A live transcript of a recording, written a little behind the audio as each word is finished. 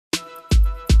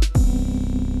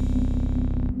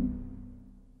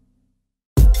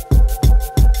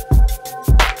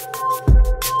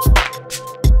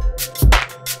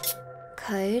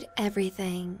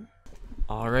everything.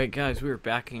 Alright guys, we're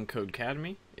back in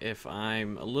CodeCademy. If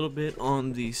I'm a little bit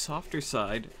on the softer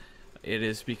side, it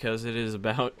is because it is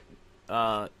about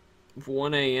 1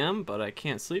 a.m. but I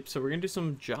can't sleep, so we're going to do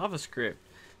some JavaScript.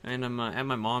 And I'm at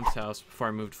my mom's house before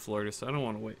I moved to Florida, so I don't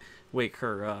want to wake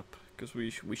her up because we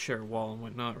share a wall and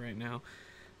whatnot right now.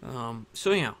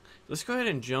 So yeah, let's go ahead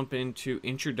and jump into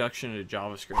Introduction to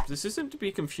JavaScript. This isn't to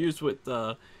be confused with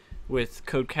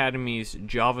CodeCademy's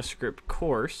JavaScript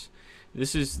course.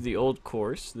 This is the old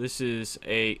course. This is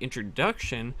a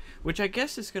introduction, which I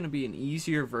guess is going to be an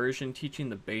easier version teaching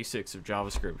the basics of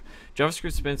JavaScript.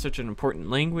 JavaScript's been such an important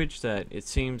language that it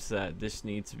seems that this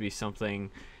needs to be something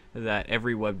that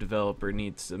every web developer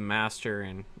needs to master,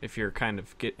 and if you're kind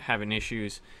of having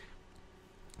issues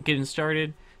getting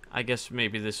started, I guess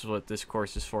maybe this is what this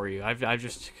course is for you. I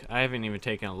haven't even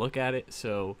taken a look at it,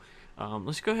 so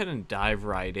let's go ahead and dive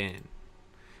right in.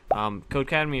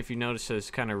 CodeCademy, if you notice,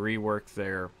 has kind of reworked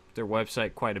their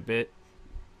website quite a bit.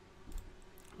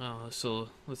 So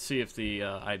let's see if the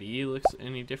IDE looks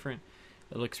any different.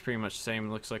 It looks pretty much the same.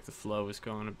 It looks like the flow is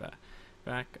going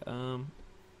back.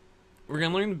 We're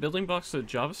going to learn the building blocks of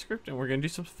JavaScript, and we're going to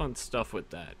do some fun stuff with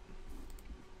that.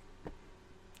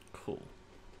 Cool.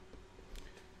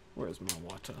 Where's my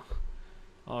water?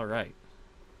 Alright.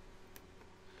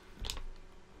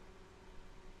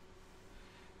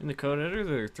 In the code editor,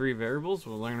 there are 3 variables.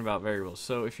 We'll learn about variables.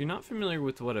 So if you're not familiar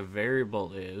with what a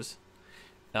variable is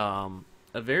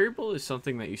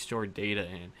something that you store data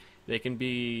in. They can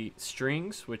be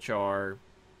strings, which are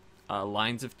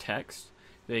lines of text.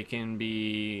 They can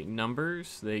be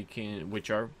numbers,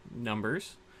 which are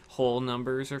numbers. Whole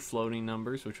numbers or floating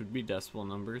numbers, which would be decimal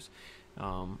numbers.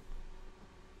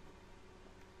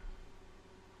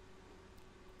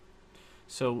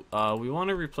 So we want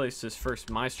to replace this first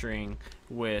myString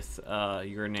with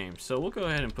your name. So we'll go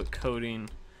ahead and put coding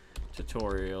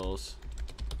tutorials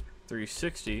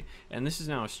 360, and this is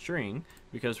now a string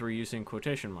because we're using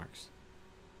quotation marks.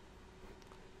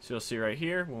 So you'll see right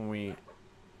here when we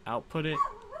output it,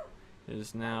 it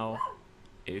is now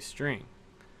a string.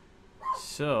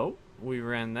 So we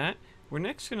ran that. We're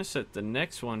next going to set the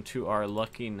next one to our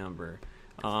lucky number.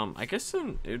 I guess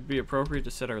then it would be appropriate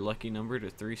to set our lucky number to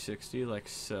 360 like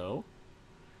so.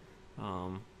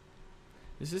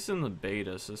 This is in the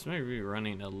beta, so this may be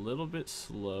running a little bit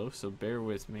slow, so bear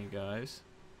with me, guys.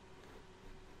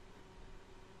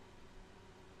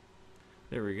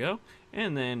 There we go.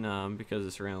 And then because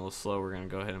it's ran a little slow, we're going to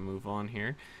go ahead and move on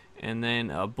here. And then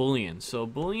Boolean. So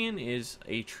Boolean is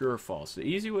a true or false. The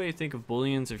easy way to think of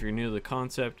Booleans, if you're new to the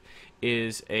concept,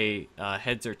 is a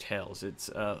heads or tails. It's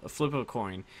a flip of a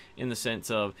coin in the sense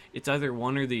of it's either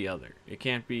one or the other. It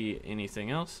can't be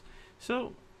anything else.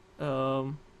 So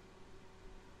we're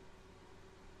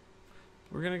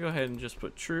going to go ahead and just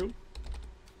put true.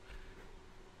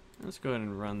 Let's go ahead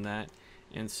and run that.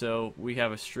 And so we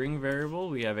have a string variable,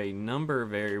 we have a number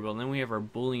variable, and then we have our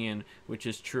Boolean, which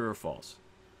is true or false.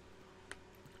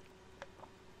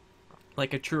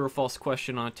 Like a true or false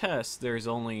question on a test, there's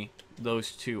only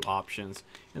those 2 options,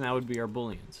 and that would be our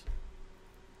Booleans.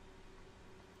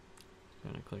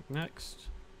 I'm gonna click next.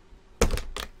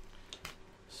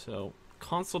 So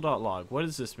console.log, what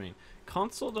does this mean?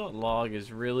 Console.log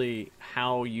is really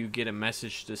how you get a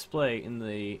message display in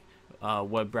the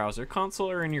web browser console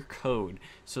or in your code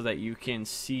so that you can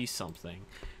see something.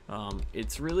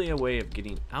 It's really a way of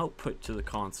getting output to the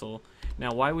console.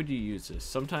 Now, why would you use this?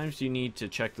 Sometimes you need to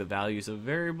check the values of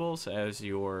variables as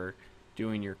you're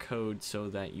doing your code so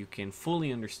that you can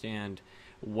fully understand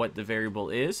what the variable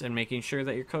is and making sure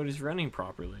that your code is running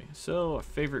properly. So a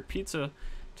favorite pizza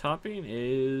topping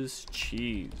is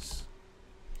cheese.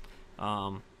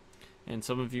 And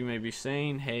some of you may be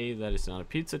saying, hey, that is not a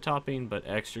pizza topping, but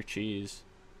extra cheese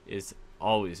is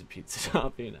always a pizza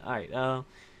topping. Alright,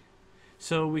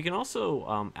 so we can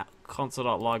also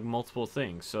console.log multiple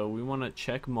things. So we want to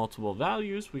check multiple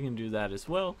values. We can do that as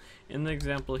well. In the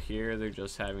example here, they're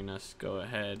just having us go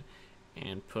ahead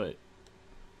and put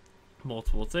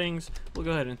multiple things. We'll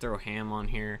go ahead and throw ham on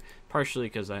here, partially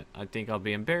because I think I'll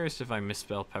be embarrassed if I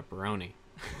misspell pepperoni.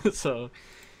 So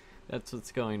that's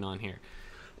what's going on here.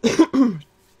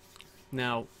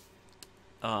 Now,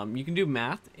 you can do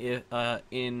math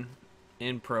in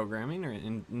programming or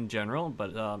in general,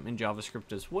 but in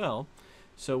JavaScript as well.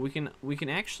 So we can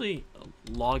actually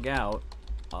log out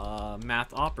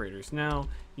math operators. Now,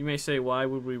 you may say, why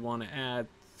would we want to add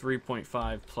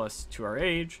 3.5 plus to our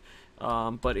age?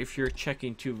 But if you're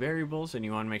checking 2 variables and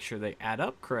you want to make sure they add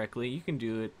up correctly, you can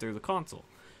do it through the console.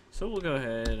 So we'll go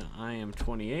ahead. I am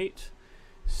 28.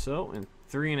 So in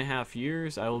 3.5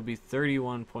 years, I will be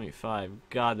 31.5.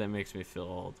 God, that makes me feel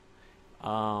old.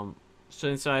 So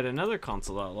inside another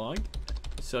console.log,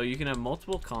 so you can have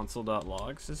multiple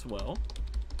console.logs as well.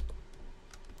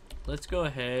 Let's go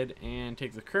ahead and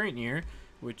take the current year,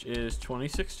 which is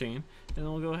 2016, and then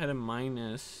we'll go ahead and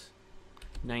minus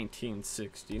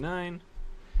 1969,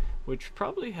 which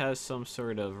probably has some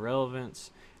sort of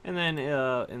relevance. And then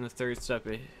in the third step,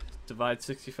 it divides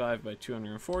 65 by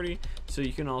 240. So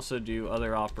you can also do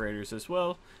other operators as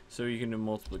well. So you can do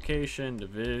multiplication,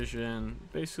 division,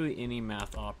 basically any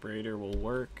math operator will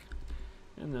work.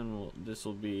 And then this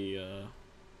will be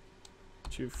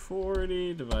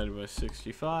 240 divided by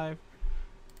 65.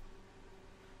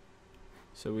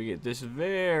 So we get this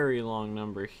very long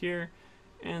number here.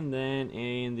 And then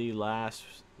in the last,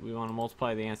 we want to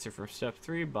multiply the answer from step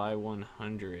 3 by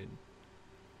 100.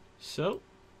 So,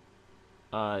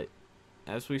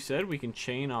 as we said, we can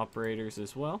chain operators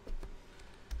as well.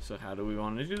 So how do we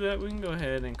want to do that? We can go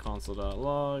ahead and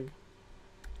console.log.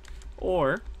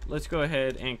 Or, let's go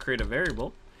ahead and create a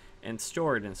variable and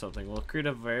store it in something. We'll create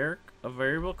a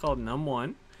variable called num1,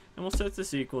 and we'll set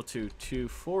this equal to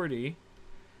 240.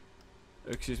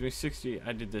 Excuse me, 60.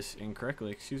 I did this incorrectly.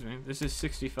 Excuse me. This is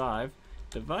 65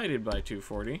 divided by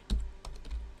 240.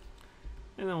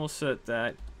 And then we'll set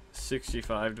that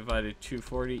 65 divided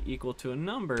 240 equal to a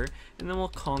number, and then we'll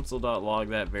console.log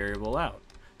that variable out.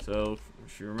 So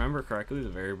if you remember correctly, the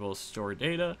variable is store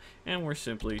data, and we're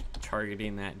simply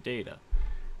targeting that data.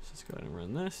 So let's go ahead and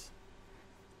run this.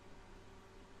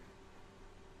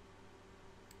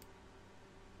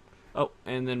 Oh,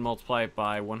 and then multiply it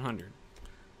by 100.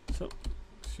 So,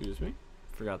 excuse me,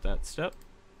 forgot that step.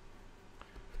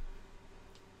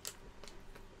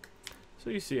 So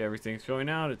you see everything's going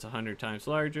out. It's 100 times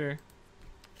larger.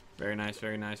 Very nice,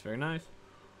 very nice, very nice.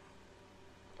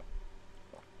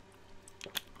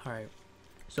 All right.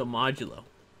 So modulo.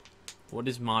 What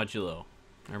is modulo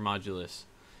or modulus?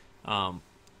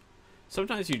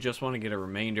 Sometimes you just want to get a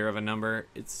remainder of a number.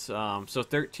 It's so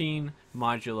 13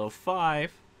 modulo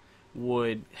 5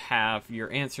 would have,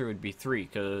 your answer would be 3,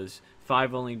 because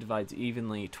 5 only divides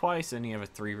evenly twice, and you have a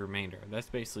 3 remainder. That's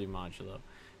basically modulo.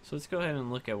 So let's go ahead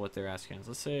and look at what they're asking us.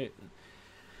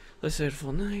 Let's say a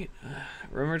full night.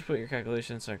 Remember to put your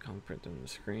calculations so I can print them on the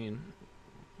screen.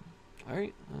 All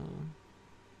right.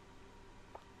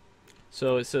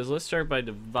 So it says let's start by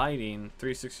dividing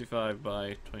 365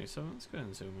 by 27. Let's go ahead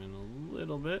and zoom in a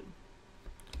little bit.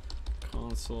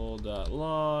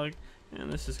 Console.log,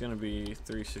 and this is going to be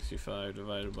 365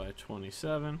 divided by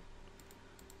 27.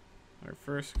 Our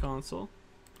first console.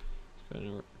 Let's go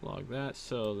ahead and log that.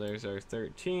 So there's our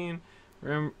 13.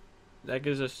 Remember, that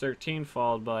gives us 13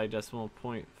 followed by decimal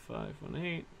point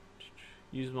 518.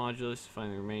 Use modulus to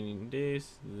find the remaining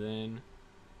days. Then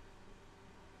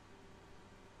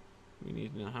we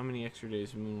need to know how many extra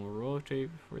days the moon will rotate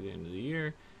before the end of the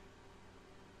year.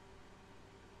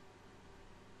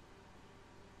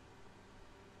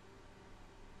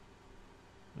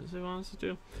 What does it want us to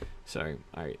do? Sorry.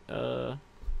 Alright. So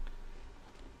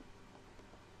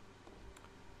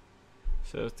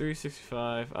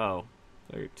 365. Oh,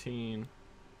 13.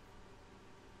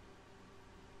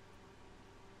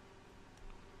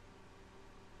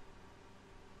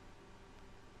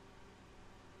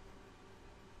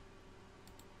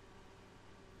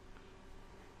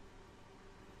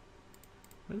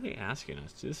 What are they asking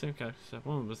us? Do the same calculus step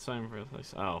 1 but sign for a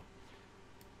place. Oh.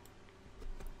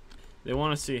 They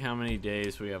want to see how many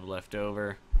days we have left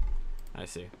over. I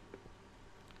see.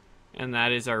 And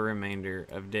that is our remainder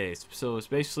of days. So it's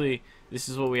basically, this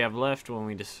is what we have left when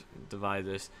we just divide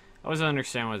this. I wasn't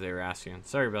understand what they were asking.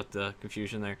 Sorry about the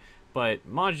confusion there. But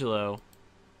modulo,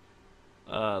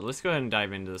 let's go ahead and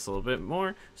dive into this a little bit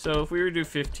more. So if we were to do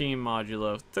 15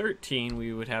 modulo 13,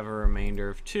 we would have a remainder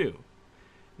of 2.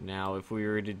 Now if we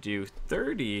were to do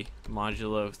 30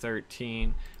 modulo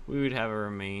 13, we would have a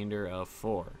remainder of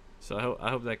 4. So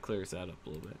I hope that clears that up a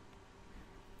little bit.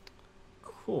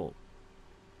 Cool.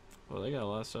 Well, they got a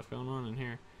lot of stuff going on in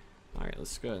here. Alright,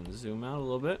 let's go ahead and zoom out a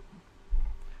little bit.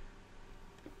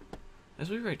 As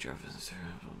we write JavaScript,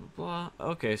 blah, blah,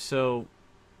 blah. Okay, so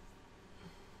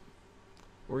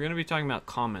we're going to be talking about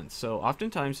comments. So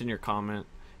oftentimes in your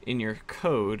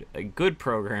code, a good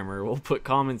programmer will put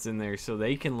comments in there so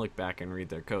they can look back and read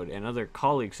their code, and other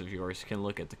colleagues of yours can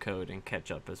look at the code and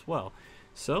catch up as well.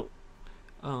 So,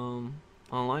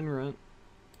 online run.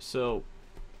 So,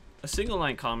 a single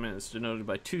line comment is denoted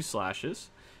by 2 slashes,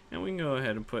 and we can go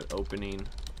ahead and put opening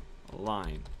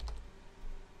line.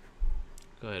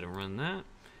 Go ahead and run that.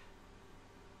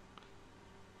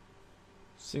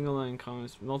 Single line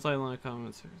comments, multi-line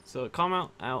comments. So comment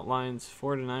outlines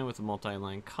 4 to 9 with a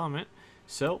multi-line comment.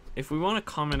 So if we want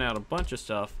to comment out a bunch of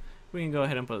stuff, we can go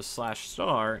ahead and put a slash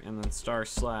star and then star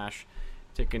slash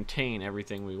to contain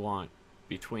everything we want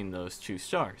between those two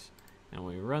stars. And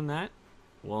when we run that,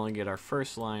 we'll only get our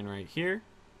first line right here.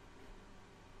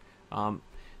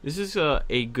 This is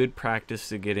a good practice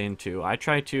to get into. I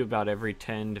try to, about every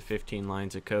 10 to 15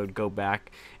 lines of code, go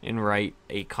back and write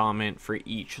a comment for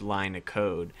each line of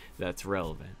code that's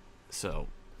relevant. So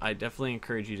I definitely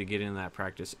encourage you to get into that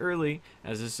practice early,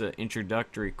 as this is an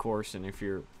introductory course, and if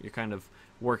you're kind of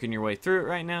working your way through it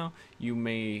right now, you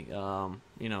may a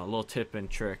little tip and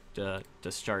trick to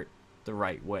start the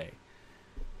right way.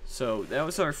 So that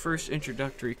was our first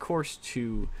introductory course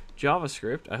to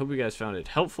JavaScript. I hope you guys found it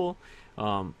helpful.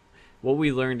 What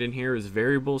we learned in here is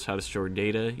variables, how to store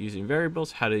data using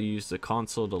variables, how to use the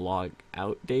console to log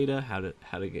out data,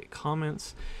 how to get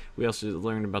comments. We also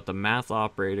learned about the math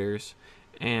operators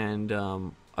and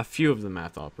a few of the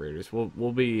math operators.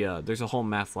 There's a whole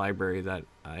math library that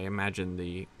I imagine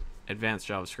the advanced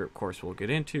JavaScript course will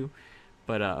get into.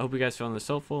 But I hope you guys found this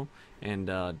helpful, and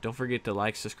don't forget to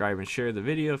like, subscribe, and share the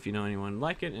video if you know anyone would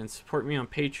like it, and support me on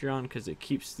Patreon because it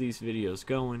keeps these videos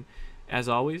going. As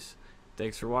always,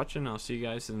 thanks for watching. I'll see you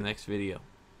guys in the next video.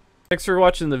 Thanks for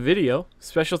watching the video.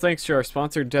 Special thanks to our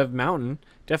sponsor, Dev Mountain.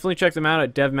 Definitely check them out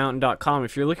at devmountain.com.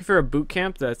 If you're looking for a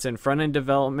bootcamp that's in front-end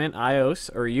development,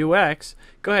 iOS, or UX,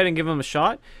 go ahead and give them a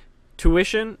shot.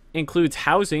 Tuition includes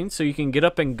housing, so you can get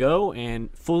up and go and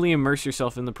fully immerse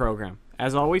yourself in the program.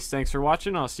 As always, thanks for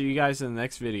watching. I'll see you guys in the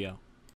next video.